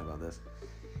I'm talking about this.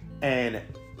 And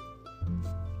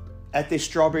at this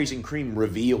strawberries and cream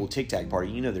reveal Tic Tac party,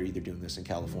 you know they're either doing this in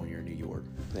California or New York.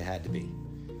 They had to be.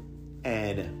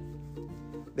 And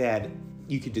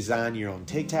you could design your own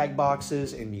Tic Tac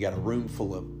boxes, and you got a room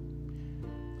full of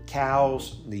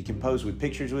cows that you can pose with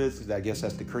pictures with. I guess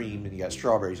that's the cream, and you got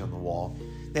strawberries on the wall.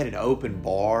 They had an open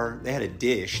bar. They had a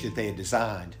dish that they had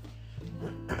designed.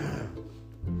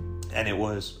 And it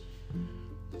was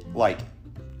like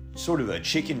sort of a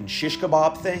chicken shish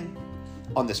kebab thing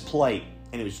on this plate.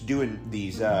 And it was doing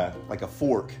these, like a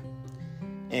fork.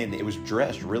 And it was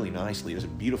dressed really nicely. It was a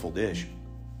beautiful dish.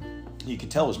 You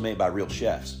could tell it was made by real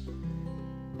chefs.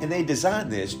 And they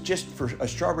designed this just for a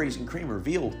strawberries and cream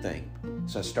reveal thing.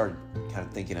 So I started kind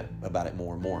of thinking about it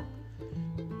more and more.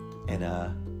 And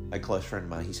a close friend of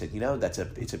mine, he said,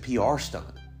 it's a PR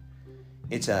stunt.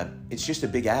 It's just a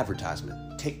big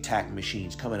advertisement. Tic Tac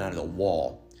machines coming out of the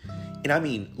wall. And I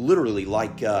mean, literally,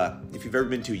 like if you've ever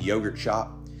been to a yogurt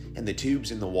shop and the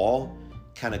tubes in the wall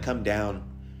kind of come down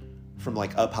from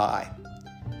like up high.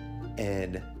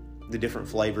 And the different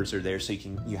flavors are there, so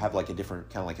you have like a different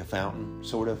kind of like a fountain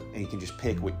sort of, and you can just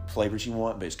pick what flavors you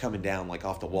want, but it's coming down like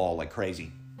off the wall like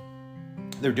crazy.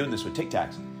 They're doing this with Tic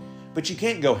Tacs, but you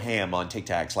can't go ham on Tic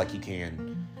Tacs like you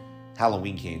can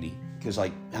Halloween candy, because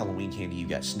like Halloween candy, you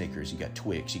got Snickers, you got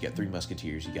Twix, you got Three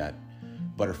Musketeers, you got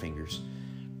Butterfingers.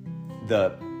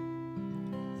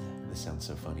 This sounds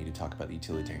so funny to talk about the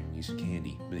utilitarian use of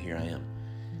candy, but here I am.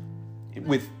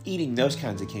 With eating those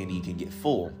kinds of candy, you can get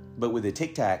full, but with a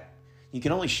Tic Tac, you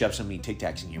can only shove so many Tic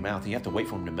Tacs in your mouth, and you have to wait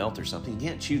for them to melt or something. You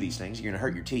can't chew these things. You're going to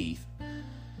hurt your teeth.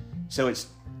 So it's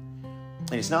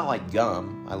not like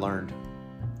gum. I learned,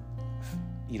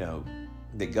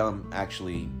 that gum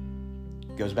actually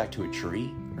goes back to a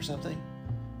tree or something,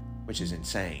 which is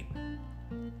insane.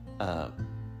 I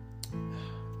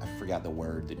forgot the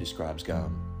word that describes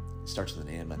gum. It starts with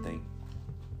an M, I think.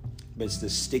 But it's the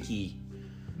sticky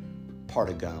part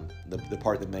of gum, the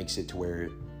part that makes it to where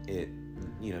it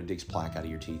digs plaque out of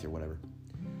your teeth or whatever.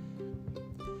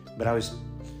 But I was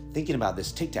thinking about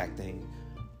this Tic Tac thing,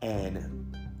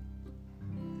 and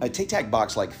a Tic Tac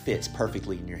box like fits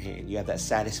perfectly in your hand. You have that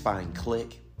satisfying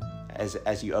click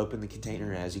as you open the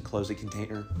container, as you close the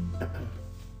container.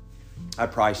 I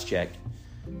price checked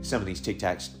some of these Tic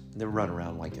Tacs. They run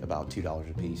around like about $2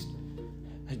 a piece.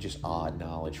 Just odd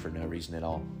knowledge for no reason at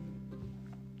all.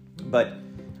 But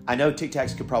I know Tic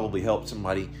Tacs could probably help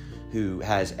somebody who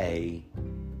has a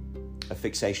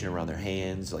fixation around their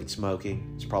hands, like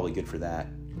smoking. It's probably good for that.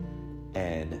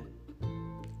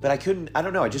 But I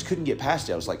just couldn't get past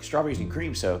it. I was like, strawberries and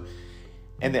cream,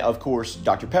 and then, of course,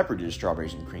 Dr. Pepper did a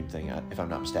strawberries and cream thing, if I'm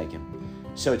not mistaken.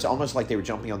 So it's almost like they were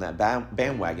jumping on that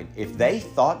bandwagon. If they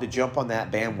thought to jump on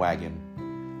that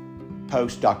bandwagon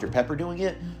post Dr. Pepper doing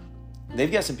it,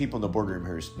 they've got some people in the boardroom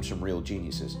who are some real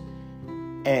geniuses.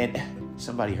 And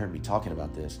somebody heard me talking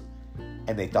about this,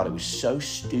 and they thought it was so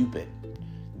stupid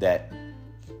that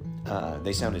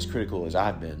they sound as critical as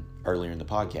I've been earlier in the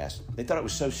podcast. They thought it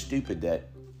was so stupid that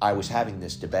I was having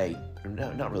this debate, or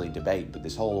no, not really debate, but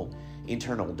this whole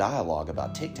internal dialogue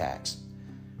about Tic Tacs.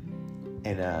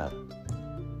 And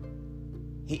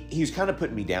he was kind of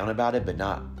putting me down about it, but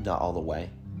not all the way.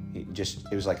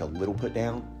 It was like a little put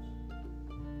down.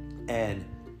 And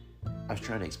I was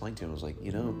trying to explain to him, I was like,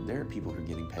 there are people who are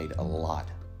getting paid a lot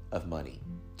of money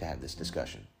to have this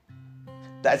discussion.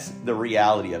 That's the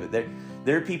reality of it.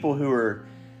 There are people who are,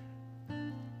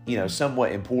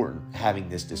 somewhat important having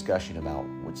this discussion about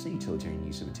what's the utilitarian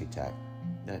use of a Tic Tac.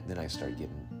 Then I started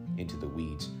getting into the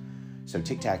weeds. So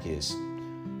Tic Tac is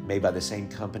made by the same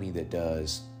company that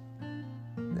does,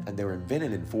 and they were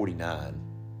invented in 1949.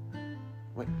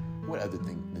 What other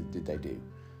thing did they do?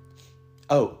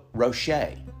 Oh,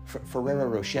 Rocher, Ferrero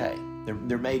Rocher.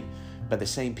 They're made by the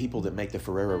same people that make the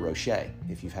Ferrero Rocher,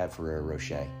 if you've had Ferrero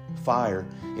Rocher. Fire,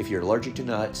 if you're allergic to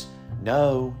nuts,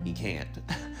 no, you can't.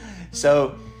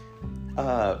 So,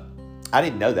 I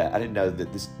didn't know that. I didn't know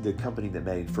that the company that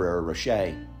made Ferrero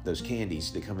Rocher, those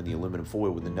candies that come in the aluminum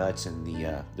foil with the nuts and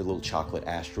the little chocolate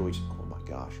asteroids. Oh my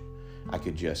gosh, I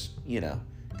could just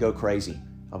go crazy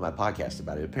on my podcast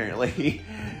about it. Apparently,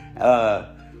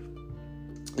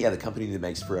 yeah, the company that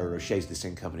makes Ferrero Rocher is the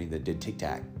same company that did Tic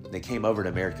Tac. They came over to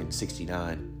America in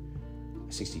 69,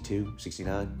 62,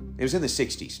 69. It was in the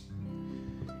 60s.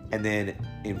 And then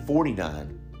in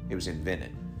 49, it was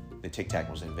invented. The Tic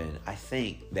Tac was invented. I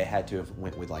think they had to have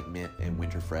went with like mint and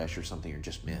winter fresh or something, or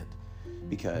just mint.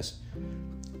 Because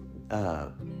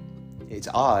it's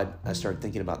odd. I started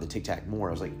thinking about the Tic Tac more.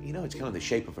 I was like, it's kind of the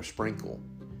shape of a sprinkle.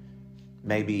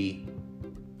 Maybe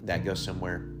that goes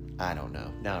somewhere. I don't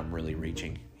know. Now I'm really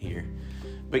reaching here.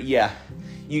 But yeah,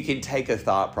 you can take a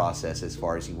thought process as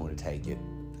far as you want to take it.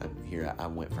 Here I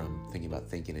went from thinking about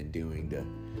thinking and doing to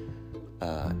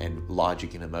and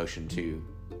logic and emotion to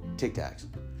Tic Tacs.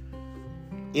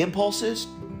 Impulses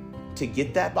to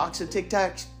get that box of Tic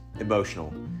Tacs,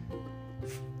 emotional.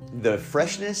 The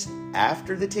freshness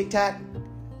after the Tic Tac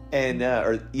and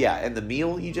the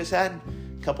meal you just had,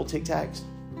 a couple Tic Tacs,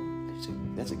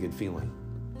 that's a good feeling.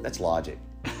 That's logic.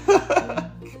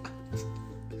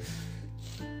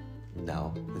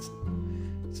 No,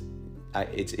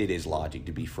 it is logic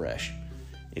to be fresh.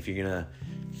 If you're gonna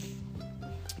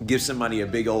give somebody a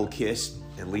big old kiss,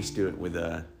 at least do it with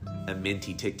a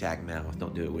minty Tic Tac mouth.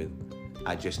 Don't do it with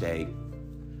I just ate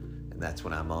and that's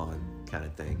what I'm on kind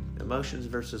of thing. Emotions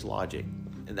versus logic,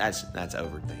 and that's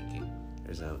overthinking.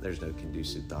 There's no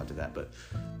conducive thought to that. But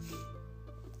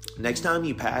next time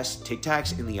you pass Tic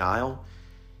Tacs in the aisle,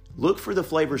 look for the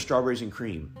flavor strawberries and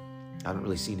cream. I haven't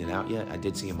really seen it out yet. I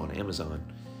did see them on Amazon.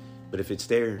 But if it's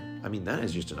there, that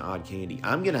is just an odd candy.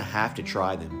 I'm going to have to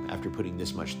try them after putting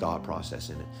this much thought process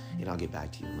in it. And I'll get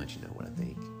back to you and let you know what I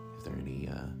think, if they're any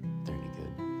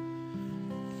good.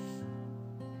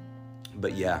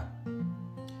 But yeah,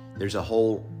 there's a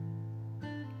whole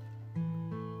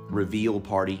reveal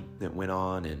party that went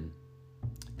on. And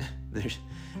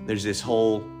there's this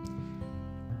whole...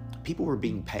 People were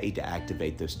being paid to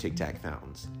activate those Tic Tac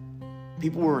fountains.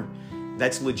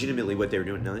 That's legitimately what they were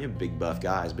doing. Now, they're big buff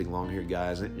guys, big long-haired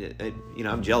guys.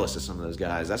 I'm jealous of some of those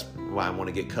guys. That's why I want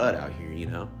to get cut out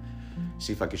here,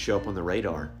 See if I could show up on the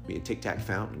radar, be a Tic Tac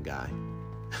fountain guy.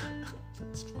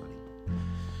 That's funny.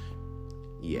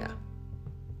 Yeah.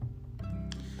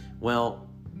 Well,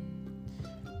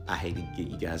 I hate to get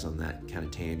you guys on that kind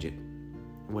of tangent.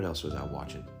 What else was I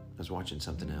watching? I was watching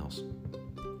something else.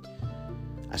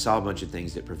 I saw a bunch of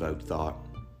things that provoked thought.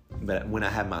 But when I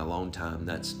had my alone time,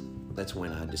 that's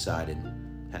when I decided,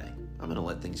 hey, I'm going to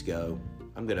let things go.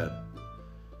 I'm going to,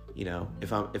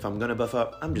 if I'm going to buff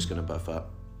up, I'm just going to buff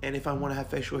up. And if I want to have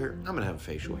facial hair, I'm going to have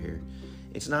facial hair.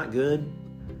 It's not good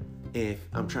if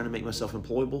I'm trying to make myself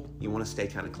employable. You want to stay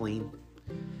kind of clean.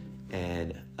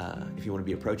 And if you want to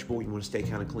be approachable, you want to stay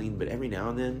kind of clean. But every now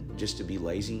and then, just to be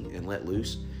lazy and let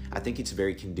loose, I think it's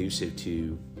very conducive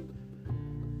to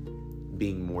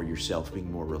being more yourself,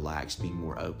 being more relaxed, being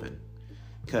more open.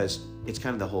 Because it's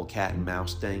kind of the whole cat and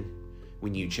mouse thing.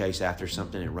 When you chase after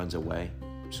something, it runs away,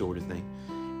 sort of thing.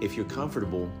 If you're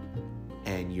comfortable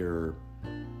and you're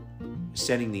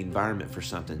setting the environment for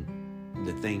something,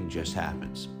 the thing just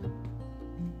happens.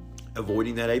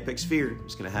 Avoiding that apex fear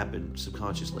is going to happen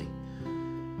subconsciously.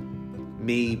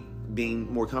 Me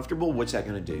being more comfortable, what's that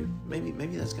going to do? Maybe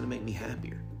that's going to make me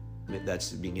happier.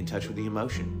 That's being in touch with the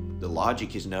emotion. The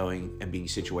logic is knowing and being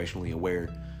situationally aware.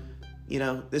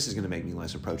 This is going to make me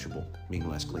less approachable, being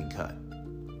less clean cut.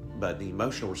 But the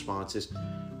emotional response is,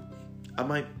 I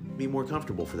might be more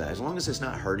comfortable for that. As long as it's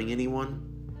not hurting anyone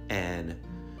and,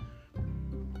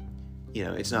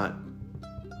 it's not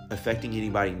affecting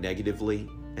anybody negatively.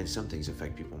 And some things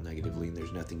affect people negatively and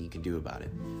there's nothing you can do about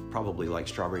it. Probably like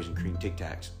strawberries and cream Tic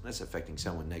Tacs. That's affecting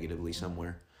someone negatively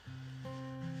somewhere.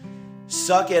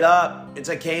 Suck it up. It's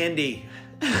a candy.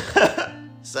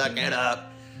 Suck it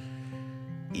up.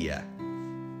 Yeah.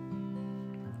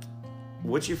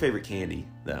 What's your favorite candy,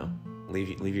 though?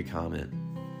 Leave your comment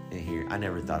in here. I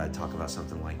never thought I'd talk about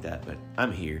something like that, but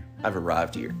I'm here. I've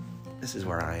arrived here. This is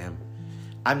where I am.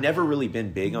 I've never really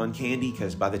been big on candy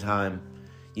because by the time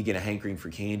you get a hankering for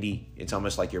candy, it's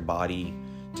almost like your body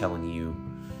telling you,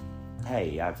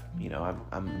 hey,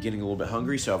 I'm getting a little bit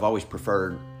hungry, so I've always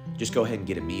preferred just go ahead and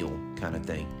get a meal kind of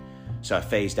thing. So I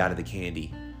phased out of the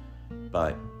candy.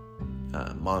 But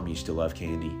Mom used to love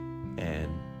candy, and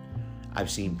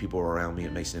I've seen people around me,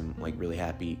 it makes them really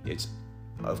happy. It's,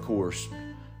 of course,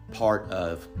 part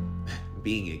of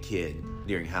being a kid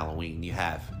during Halloween. You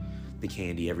have the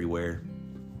candy everywhere.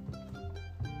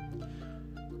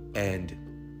 And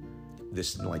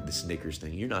this, like the Snickers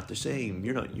thing. You're not the same.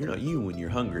 You're not you when you're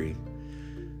hungry.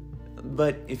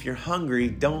 But if you're hungry,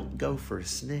 don't go for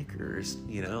Snickers.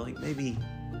 Like maybe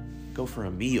go for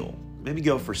a meal. Maybe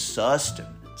go for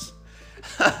sustenance.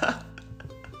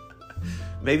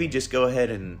 Maybe just go ahead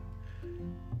and,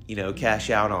 cash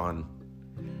out on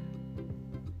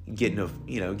getting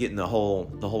the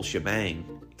whole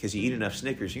shebang. Because you eat enough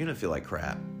Snickers, you're gonna feel like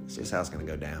crap. It's just how it's gonna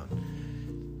go down.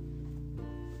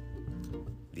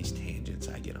 These tangents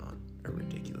I get on are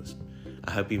ridiculous.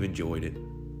 I hope you've enjoyed it.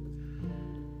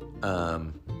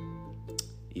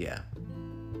 Yeah.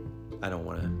 I don't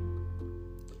want to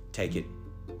take it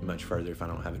much further if I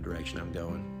don't have a direction I'm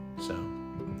going. So,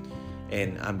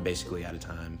 and I'm basically out of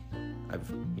time. I've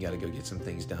got to go get some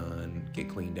things done, get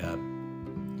cleaned up,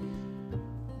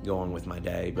 go on with my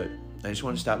day. But I just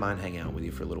want to stop by and hang out with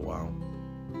you for a little while,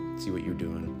 see what you're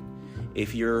doing.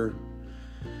 If you're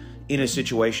in a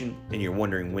situation and you're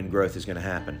wondering when growth is going to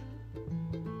happen,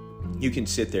 you can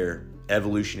sit there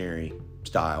evolutionary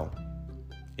style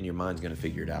and your mind's going to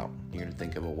figure it out. You're going to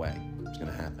think of a way it's going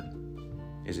to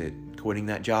happen. Is it quitting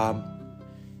that job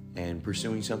and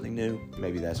pursuing something new?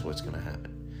 Maybe that's what's going to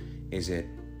happen. Is it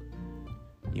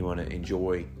you want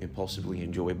to impulsively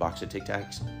enjoy a box of Tic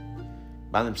Tacs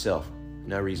by themselves?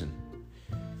 No reason.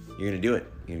 You're going to do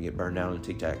it. You're going to get burned down on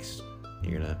Tic Tacs.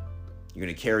 You're going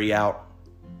to carry out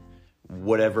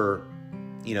whatever,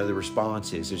 the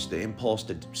response is. There's the impulse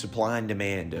to supply and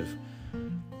demand of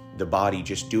the body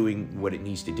just doing what it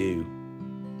needs to do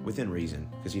within reason.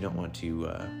 Because you don't want to,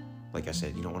 like I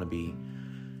said, you don't want to be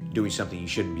doing something you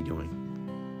shouldn't be doing.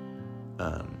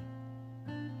 But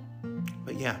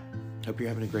yeah, hope you're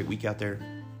having a great week out there.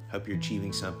 Hope you're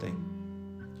achieving something.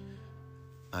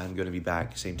 I'm going to be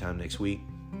back same time next week.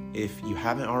 If you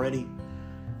haven't already,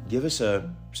 give us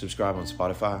a subscribe on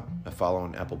Spotify, a follow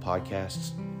on Apple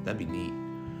Podcasts. That'd be neat.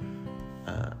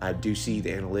 I do see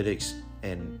the analytics,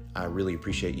 and I really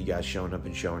appreciate you guys showing up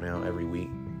and showing out every week.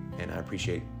 And I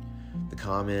appreciate the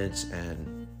comments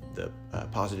and the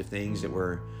positive things that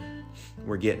we're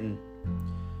getting.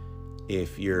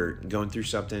 If you're going through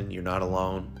something, you're not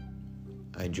alone.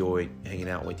 I enjoy hanging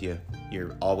out with you.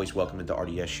 You're always welcome at the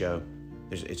RDS show.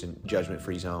 It's a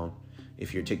judgment-free zone.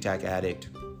 If you're a Tic Tac addict,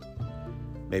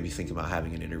 maybe think about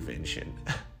having an intervention.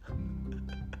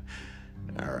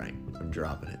 All right, I'm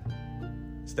dropping it.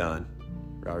 It's done.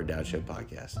 Robert Dowd Show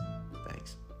Podcast.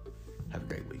 Thanks. Have a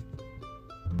great week.